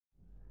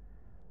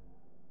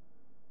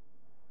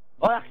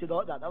I actually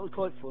like that. That was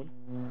quite fun.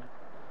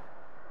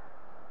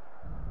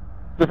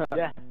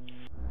 Yeah.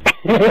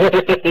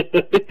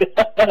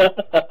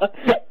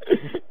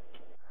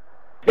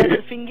 Yeah,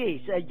 the thing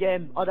is, I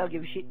don't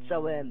give a shit,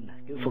 so,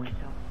 go fuck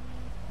yourself.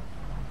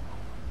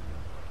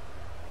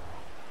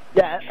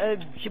 Yeah,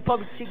 she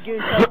probably go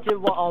to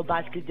what old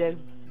dads could do.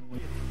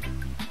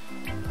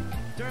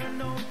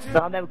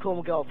 But I'll never call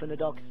my girlfriend a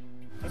dog.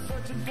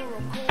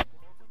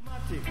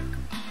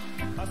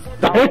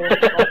 No,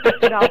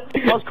 I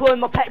was calling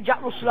my pet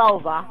Jack Russell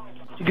over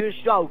to go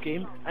stroke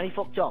him, and he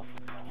fucked off.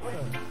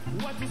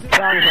 Let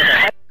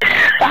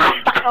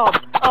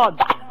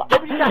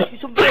me just ask you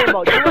something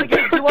more. Do you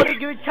want to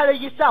go and tell her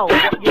yourself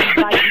what you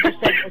basically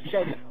just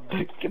said?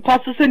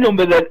 Pass us a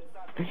number then.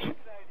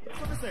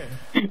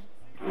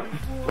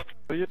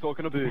 What are you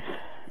talking about?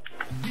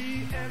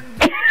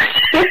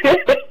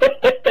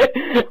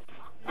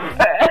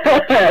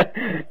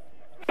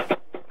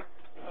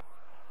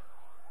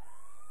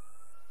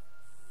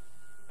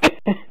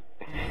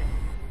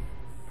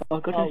 Oh,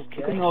 got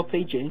an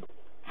RPG.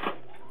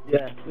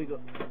 Yeah, we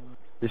got.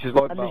 This is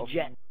like And the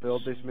jet.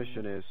 Battlefield, this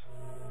mission is.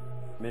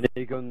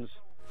 Miniguns.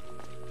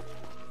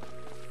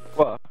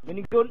 What?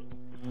 Minigun.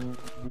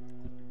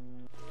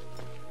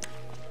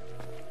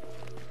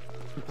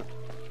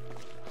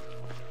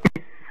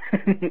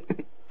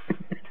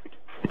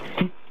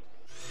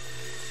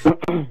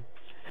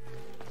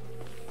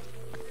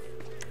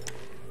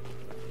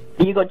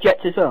 You got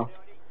jets as well?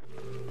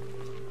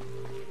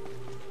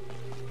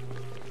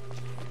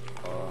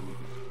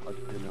 I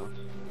do not.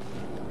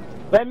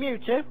 Where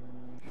Mewtwo?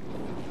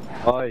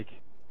 Like.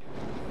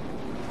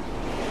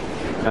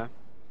 Yeah.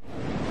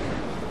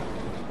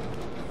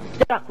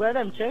 Jack, where are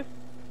them two?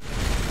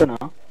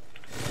 Dunno.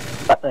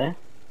 Back there.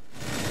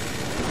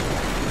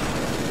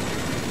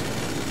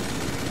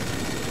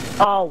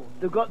 Oh,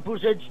 they've got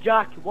buzzards,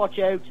 Jack. Watch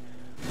out.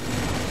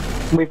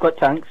 We've got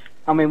tanks.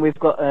 I mean, we've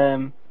got,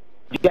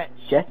 Jets.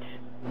 jets.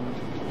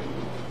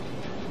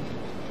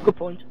 Good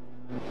point.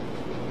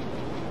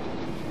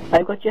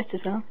 I've got jets as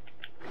well.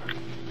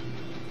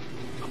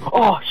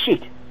 Oh,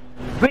 shit!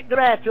 Brick the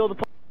airfield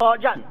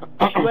apart, Jack.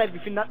 Show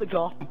everything that they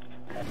got.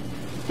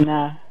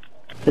 Nah,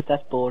 but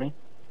that's boring.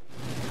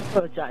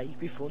 For a day, it'd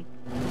be fun.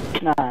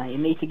 Nah, you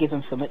need to give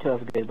them something to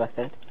have a go back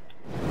at.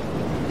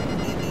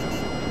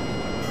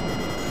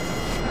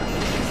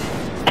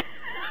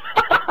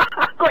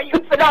 Got you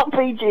for that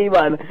PG,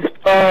 man!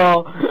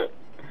 Oh!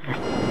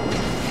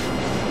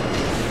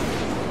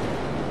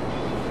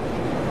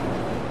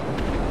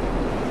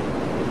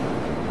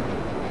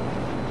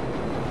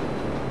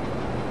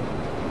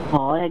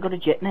 Oh, I got a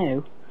jet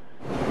now.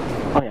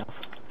 Oh, yeah.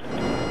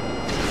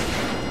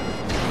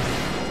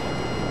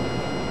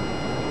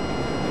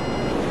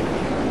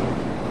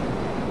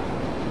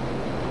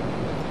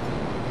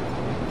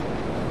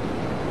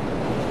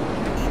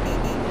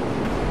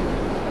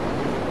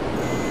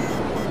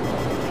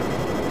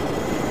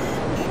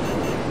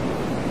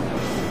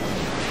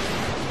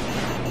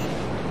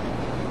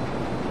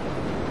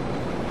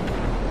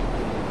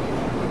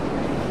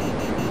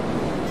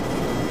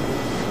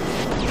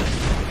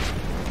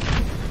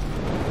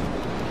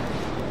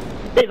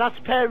 Hey, that's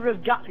a pair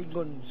of Gatling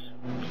guns.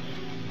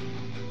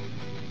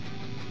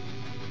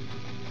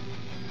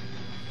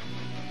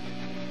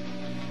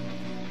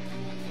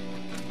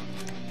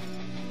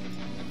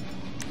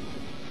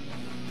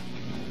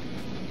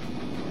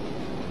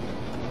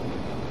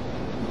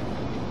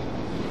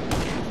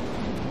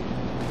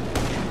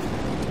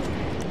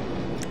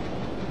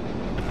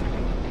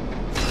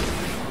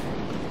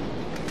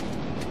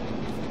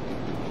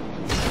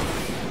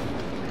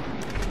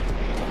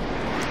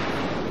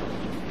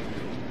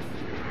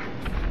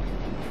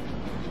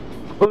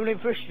 Going in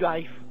for a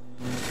strafe.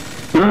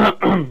 That's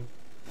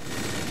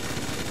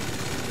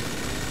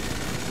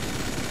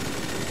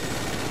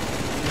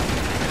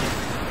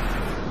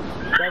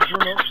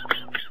run up.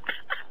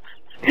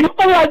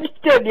 Oh, I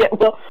understood, yeah,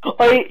 well,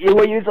 I hit you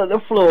when you was on the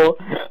floor.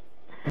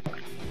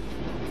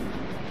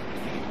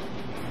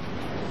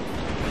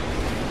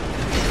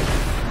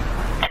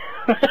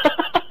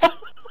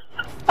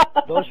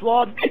 Nice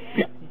one.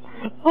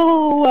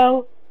 Oh,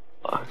 well.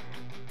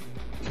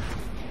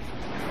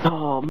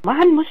 Oh,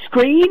 man, my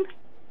screen.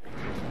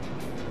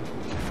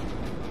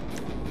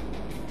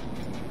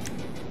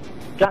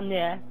 Down the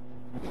air.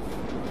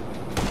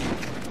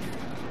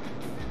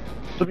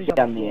 Somebody's on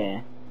Down the the floor.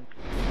 air.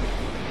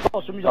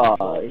 Oh, somebody's on the Oh,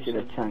 floor. he's in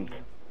a tank.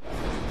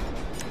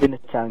 In a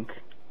tank.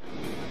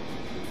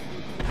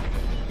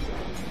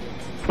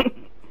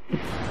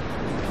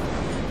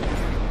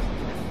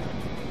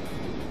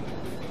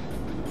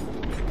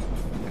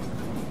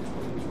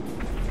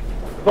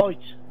 Right,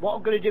 what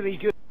I'm going to do is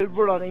go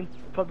run on him,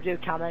 probably do a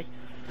camo.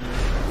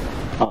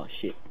 Oh,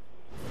 shit.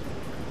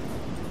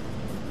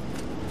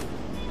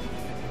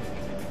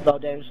 Slow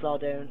down, slow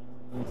down.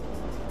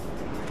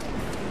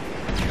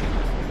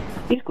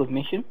 It's a good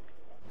mission.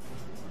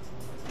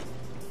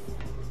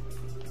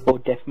 Or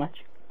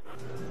deathmatch.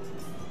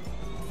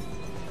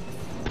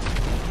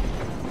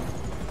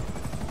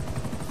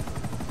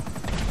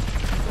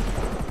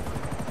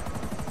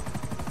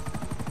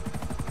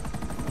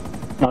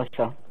 Nice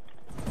shot.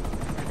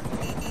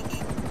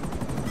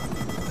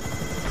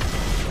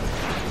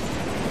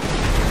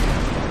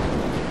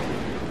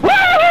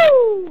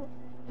 Woo!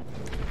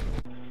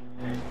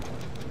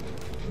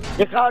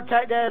 You can't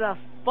take down a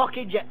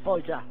fucking jet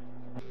fighter.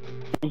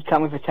 You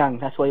come with a tank,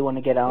 that's why you want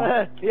to get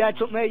out. Yeah, it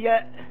took me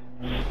yet.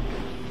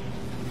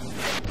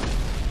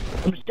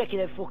 I'm sticking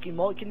that fucking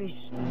mic in these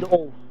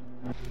little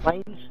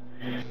planes.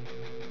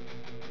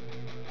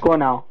 Go on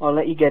now, I'll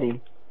let you get him.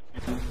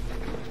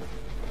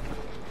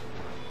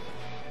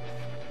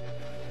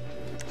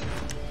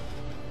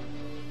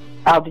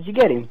 How did you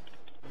get him?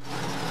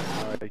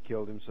 He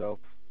killed himself.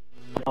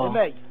 Oh.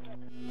 Me.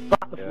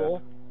 Back the Yeah.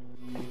 floor.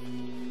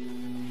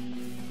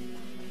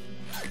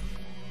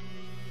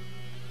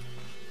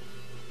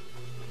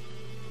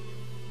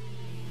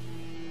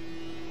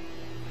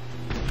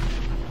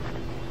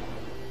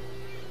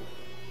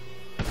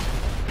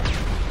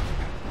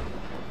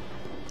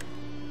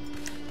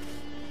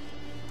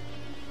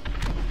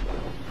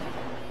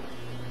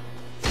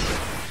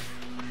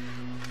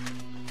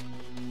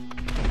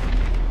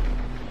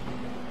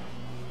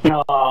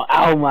 Oh,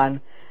 ow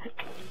man.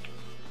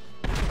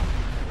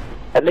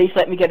 At least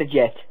let me get a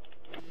jet.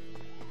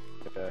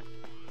 Okay.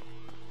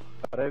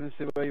 I didn't even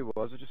see where he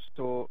was, I just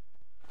saw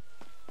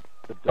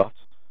the dot.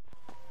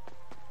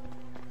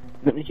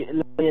 Let me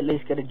at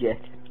least get a jet.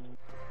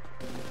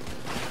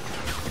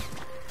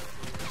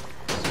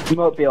 You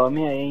might be on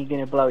me, I ain't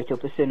gonna blow it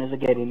up as soon as I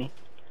get in it.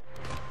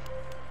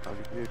 I'll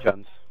give you a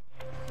chance.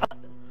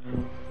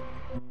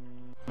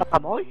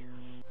 Am I?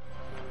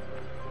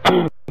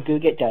 Go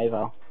get Dave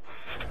out.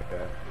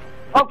 Okay.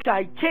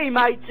 Okay,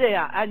 teammates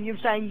here, and you're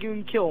saying you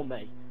can kill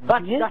me.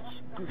 That's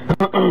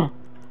good.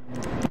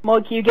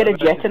 Mike, you get a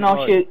jet and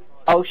I'll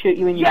shoot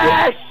you in your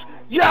Yes!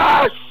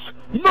 Yes!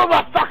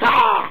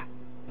 Motherfucker!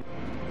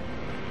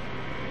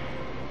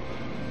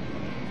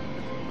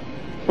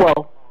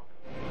 Well,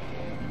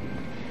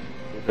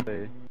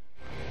 See.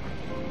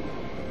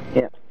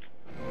 yeah.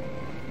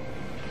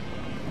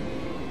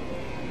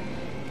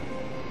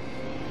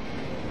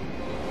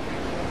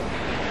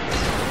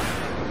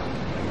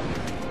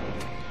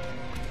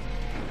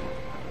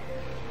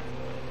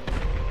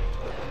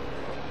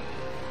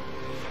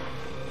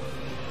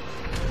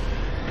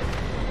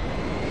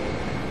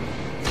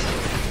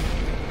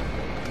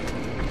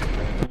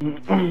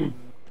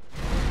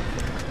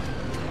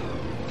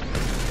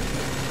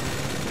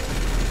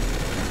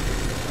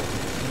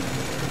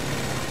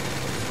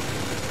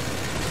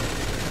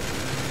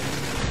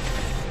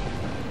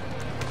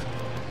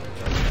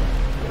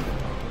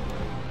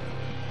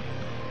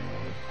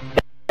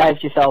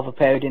 Dave's yourself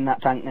appeared in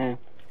that tank now.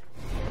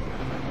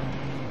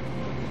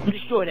 I'm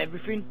destroying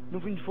everything.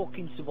 Nothing's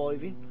fucking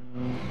surviving.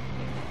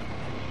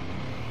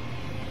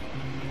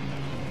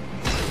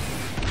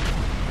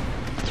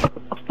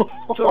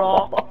 It's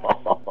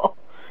alright.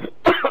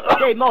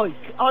 Hey Mike,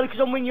 only because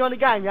I'm winning you on the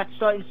game, you have to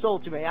start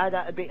insulting me. I had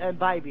that a bit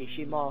babyish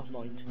in my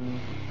mind.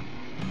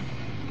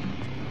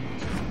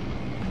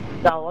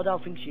 No, I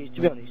don't think she is,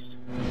 to be honest.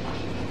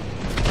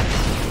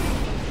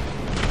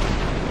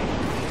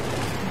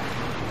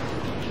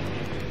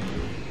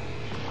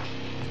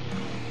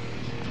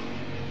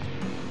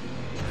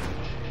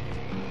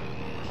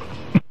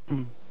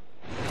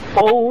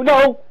 Oh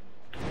no!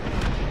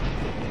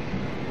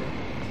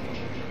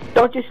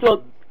 Don't just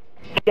look.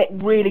 Get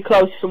really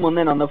close to someone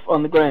then on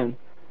the ground.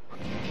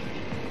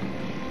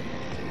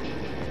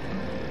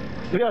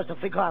 To be honest, I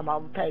think I'm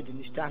overpaid in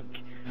this tank.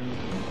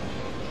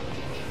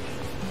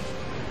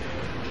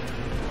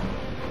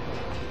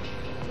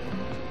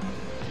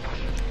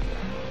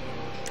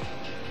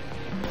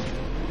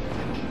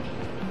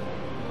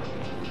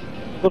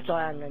 But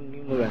I am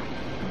hanging around.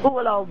 Oh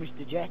hello,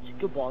 Mr. Jet.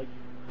 Goodbye.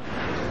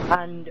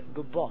 And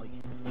goodbye.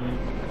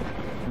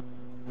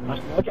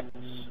 That's my jets.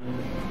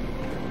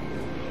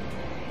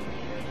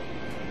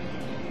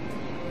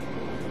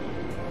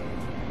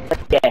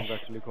 Yes. It's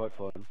actually quite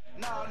fun.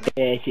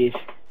 Yeah, it is.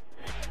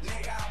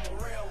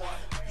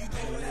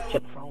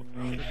 Check the phone.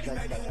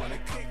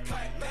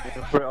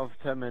 Put it on for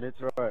 10 minutes,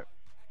 right?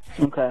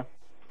 Okay.